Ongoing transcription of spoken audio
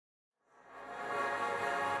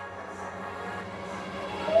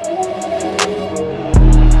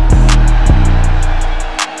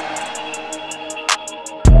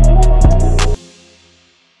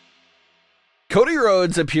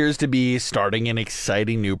Rhodes appears to be starting an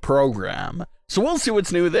exciting new program, so we'll see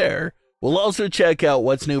what's new there. We'll also check out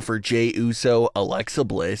what's new for Jey Uso, Alexa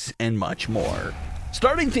Bliss, and much more.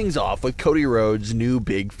 Starting things off with Cody Rhodes' new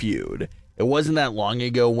big feud. It wasn't that long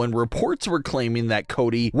ago when reports were claiming that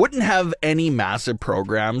Cody wouldn't have any massive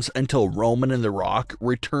programs until Roman and The Rock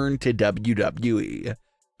returned to WWE.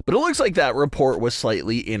 But it looks like that report was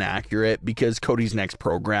slightly inaccurate because Cody's next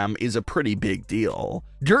program is a pretty big deal.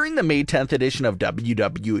 During the May 10th edition of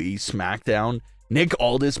WWE Smackdown, Nick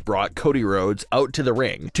Aldis brought Cody Rhodes out to the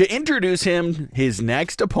ring to introduce him his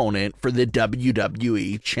next opponent for the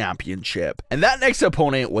WWE Championship. And that next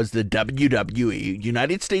opponent was the WWE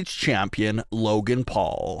United States Champion Logan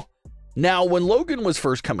Paul. Now, when Logan was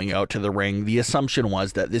first coming out to the ring, the assumption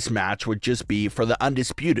was that this match would just be for the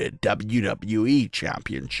undisputed WWE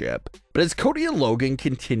Championship. But as Cody and Logan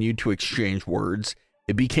continued to exchange words,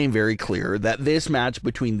 it became very clear that this match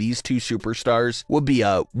between these two superstars would be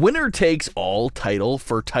a winner-takes-all title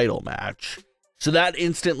for title match. So that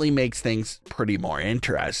instantly makes things pretty more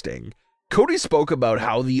interesting. Cody spoke about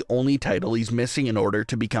how the only title he's missing in order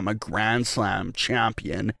to become a Grand Slam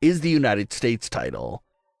champion is the United States title.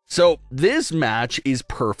 So this match is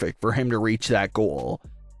perfect for him to reach that goal.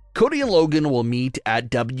 Cody and Logan will meet at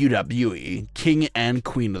WWE King and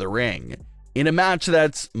Queen of the Ring, in a match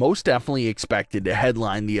that's most definitely expected to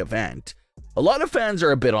headline the event. A lot of fans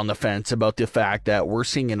are a bit on the fence about the fact that we're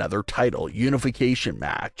seeing another title unification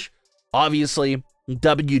match. Obviously,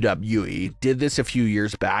 WWE did this a few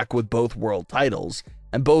years back with both world titles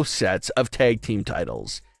and both sets of tag team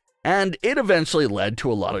titles, and it eventually led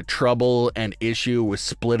to a lot of trouble and issue with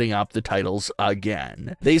splitting up the titles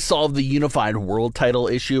again. They solved the unified world title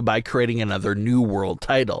issue by creating another new world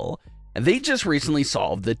title, and they just recently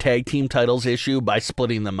solved the tag team titles issue by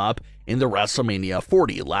splitting them up in the WrestleMania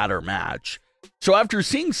 40 ladder match. So after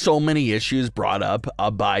seeing so many issues brought up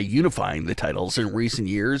by unifying the titles in recent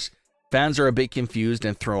years, fans are a bit confused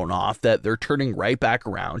and thrown off that they're turning right back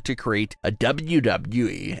around to create a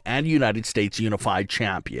WWE and United States unified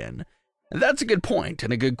champion. And that's a good point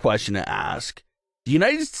and a good question to ask. The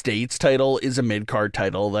United States title is a mid-card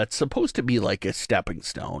title that's supposed to be like a stepping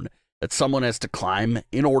stone that someone has to climb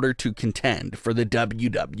in order to contend for the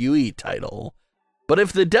WWE title. But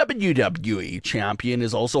if the WWE champion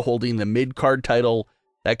is also holding the mid-card title,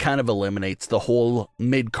 that kind of eliminates the whole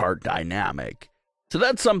mid-card dynamic. So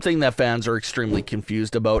that's something that fans are extremely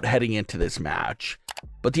confused about heading into this match.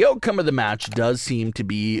 But the outcome of the match does seem to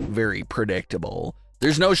be very predictable.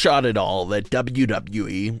 There's no shot at all that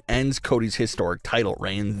WWE ends Cody's historic title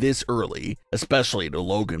reign this early, especially to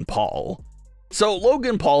Logan Paul. So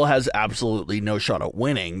Logan Paul has absolutely no shot at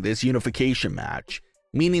winning this unification match,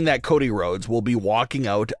 meaning that Cody Rhodes will be walking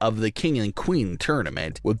out of the King and Queen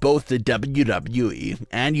tournament with both the WWE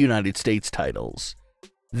and United States titles.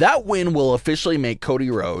 That win will officially make Cody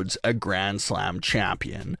Rhodes a Grand Slam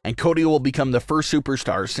champion, and Cody will become the first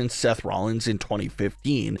superstar since Seth Rollins in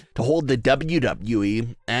 2015 to hold the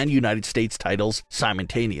WWE and United States titles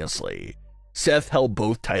simultaneously. Seth held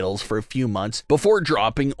both titles for a few months before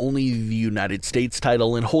dropping only the United States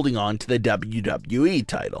title and holding on to the WWE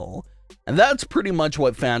title. And that's pretty much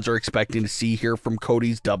what fans are expecting to see here from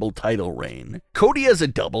Cody's double title reign. Cody as a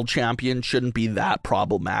double champion shouldn't be that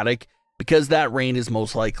problematic, because that reign is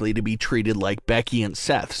most likely to be treated like Becky and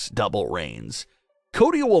Seth's double reigns.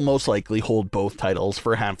 Cody will most likely hold both titles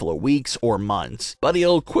for a handful of weeks or months, but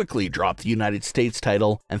he'll quickly drop the United States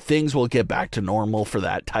title and things will get back to normal for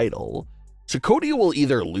that title. So Cody will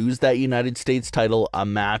either lose that United States title, a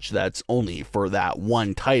match that's only for that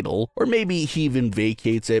one title, or maybe he even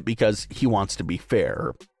vacates it because he wants to be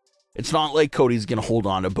fair. It's not like Cody's going to hold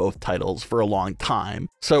on to both titles for a long time,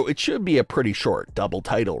 so it should be a pretty short double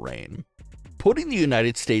title reign. Putting the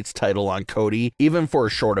United States title on Cody, even for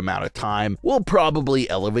a short amount of time, will probably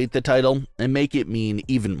elevate the title and make it mean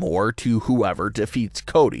even more to whoever defeats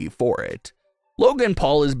Cody for it. Logan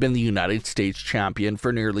Paul has been the United States champion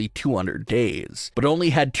for nearly 200 days, but only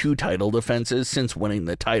had 2 title defenses since winning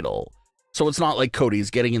the title, so it's not like Cody's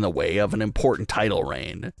getting in the way of an important title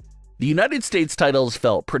reign. The United States titles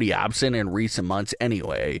felt pretty absent in recent months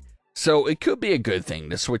anyway, so it could be a good thing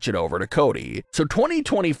to switch it over to Cody. So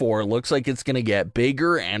 2024 looks like it's going to get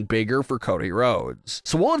bigger and bigger for Cody Rhodes,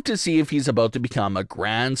 so we'll have to see if he's about to become a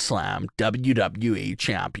Grand Slam WWE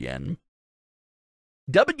champion.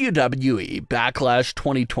 WWE Backlash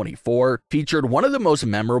 2024 featured one of the most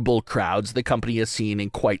memorable crowds the company has seen in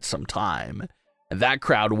quite some time. And that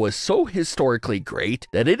crowd was so historically great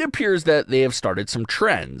that it appears that they have started some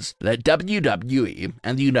trends that WWE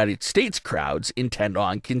and the United States crowds intend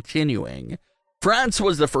on continuing. France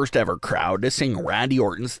was the first ever crowd to sing Randy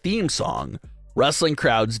Orton's theme song, Wrestling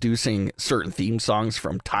crowds do sing certain theme songs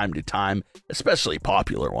from time to time, especially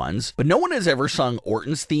popular ones, but no one has ever sung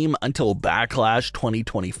Orton's theme until Backlash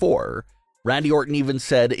 2024. Randy Orton even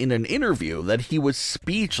said in an interview that he was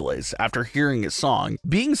speechless after hearing his song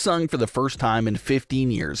being sung for the first time in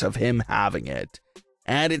 15 years of him having it.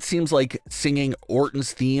 And it seems like singing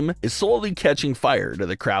Orton's theme is slowly catching fire to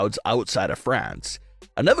the crowds outside of France.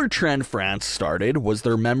 Another trend France started was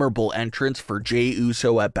their memorable entrance for Jey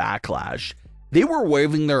Uso at Backlash. They were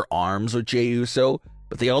waving their arms with Jey Uso,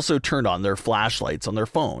 but they also turned on their flashlights on their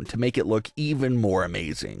phone to make it look even more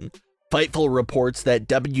amazing. Fightful reports that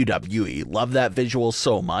WWE love that visual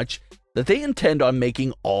so much that they intend on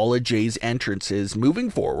making all of Jey's entrances moving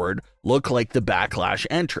forward look like the Backlash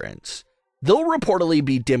entrance. They'll reportedly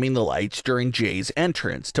be dimming the lights during Jey's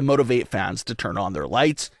entrance to motivate fans to turn on their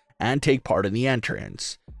lights and take part in the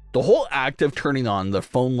entrance. The whole act of turning on the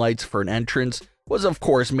phone lights for an entrance was of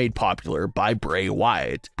course made popular by Bray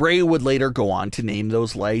Wyatt. Bray would later go on to name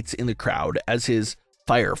those lights in the crowd as his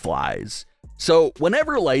Fireflies. So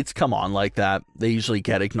whenever lights come on like that, they usually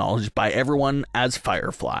get acknowledged by everyone as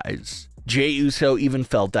Fireflies. Jey Uso even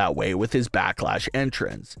felt that way with his Backlash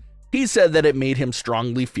entrance. He said that it made him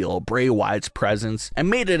strongly feel Bray Wyatt's presence and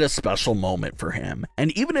made it a special moment for him.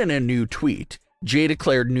 And even in a new tweet, Jey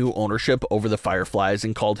declared new ownership over the Fireflies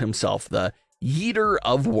and called himself the Yeeter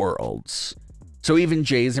of Worlds. So even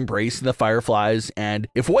Jey's embracing the Fireflies, and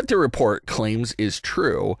if what the report claims is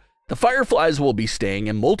true, the Fireflies will be staying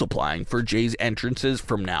and multiplying for Jey's entrances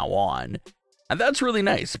from now on. And that's really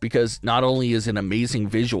nice because not only is it an amazing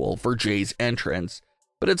visual for Jey's entrance,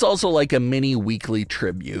 but it's also like a mini weekly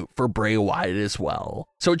tribute for Bray Wyatt as well.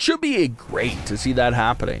 So it should be great to see that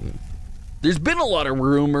happening. There's been a lot of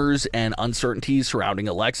rumors and uncertainties surrounding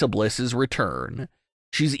Alexa Bliss's return.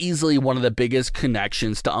 She's easily one of the biggest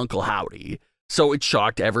connections to Uncle Howdy, so it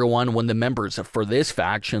shocked everyone when the members for this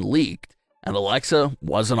faction leaked, and Alexa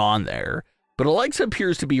wasn't on there. But Alexa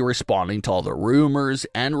appears to be responding to all the rumors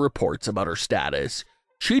and reports about her status.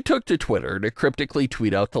 She took to Twitter to cryptically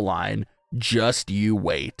tweet out the line, "Just you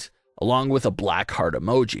wait," along with a black heart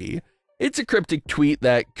emoji. It's a cryptic tweet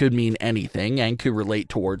that could mean anything and could relate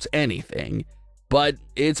towards anything, but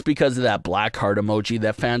it's because of that black heart emoji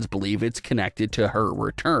that fans believe it's connected to her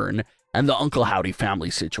return and the Uncle Howdy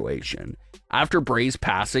family situation. After Bray's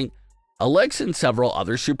passing, Alexa and several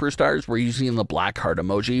other superstars were using the black heart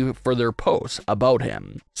emoji for their posts about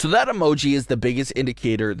him. So that emoji is the biggest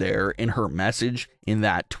indicator there in her message in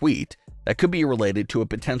that tweet that could be related to a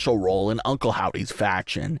potential role in Uncle Howdy's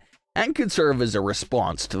faction and could serve as a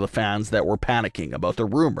response to the fans that were panicking about the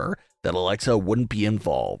rumor that Alexa wouldn't be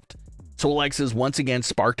involved. So Alexa's once again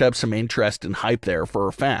sparked up some interest and hype there for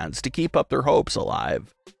her fans to keep up their hopes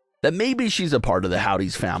alive that maybe she's a part of the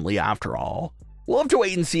Howdy's family after all. We'll have to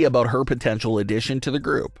wait and see about her potential addition to the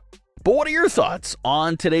group. But what are your thoughts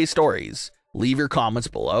on today's stories? Leave your comments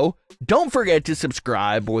below. Don't forget to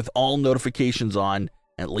subscribe with all notifications on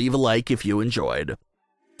and leave a like if you enjoyed.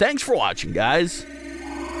 Thanks for watching, guys.